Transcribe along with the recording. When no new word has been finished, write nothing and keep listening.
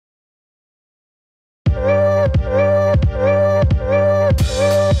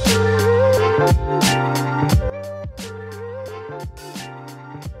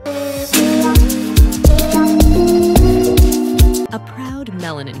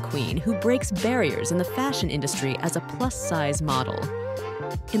queen who breaks barriers in the fashion industry as a plus-size model.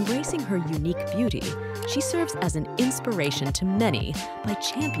 Embracing her unique beauty, she serves as an inspiration to many by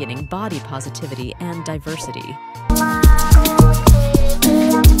championing body positivity and diversity.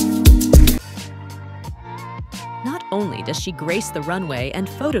 Not only does she grace the runway and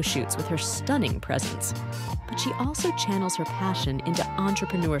photo shoots with her stunning presence, but she also channels her passion into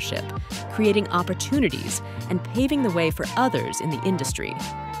entrepreneurship, creating opportunities and paving the way for others in the industry.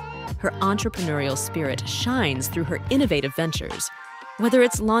 Her entrepreneurial spirit shines through her innovative ventures, whether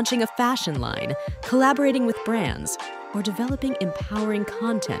it's launching a fashion line, collaborating with brands, or developing empowering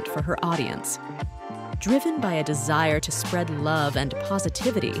content for her audience. Driven by a desire to spread love and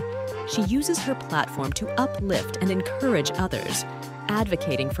positivity, she uses her platform to uplift and encourage others,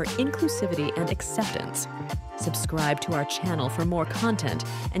 advocating for inclusivity and acceptance. Subscribe to our channel for more content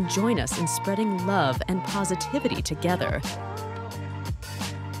and join us in spreading love and positivity together.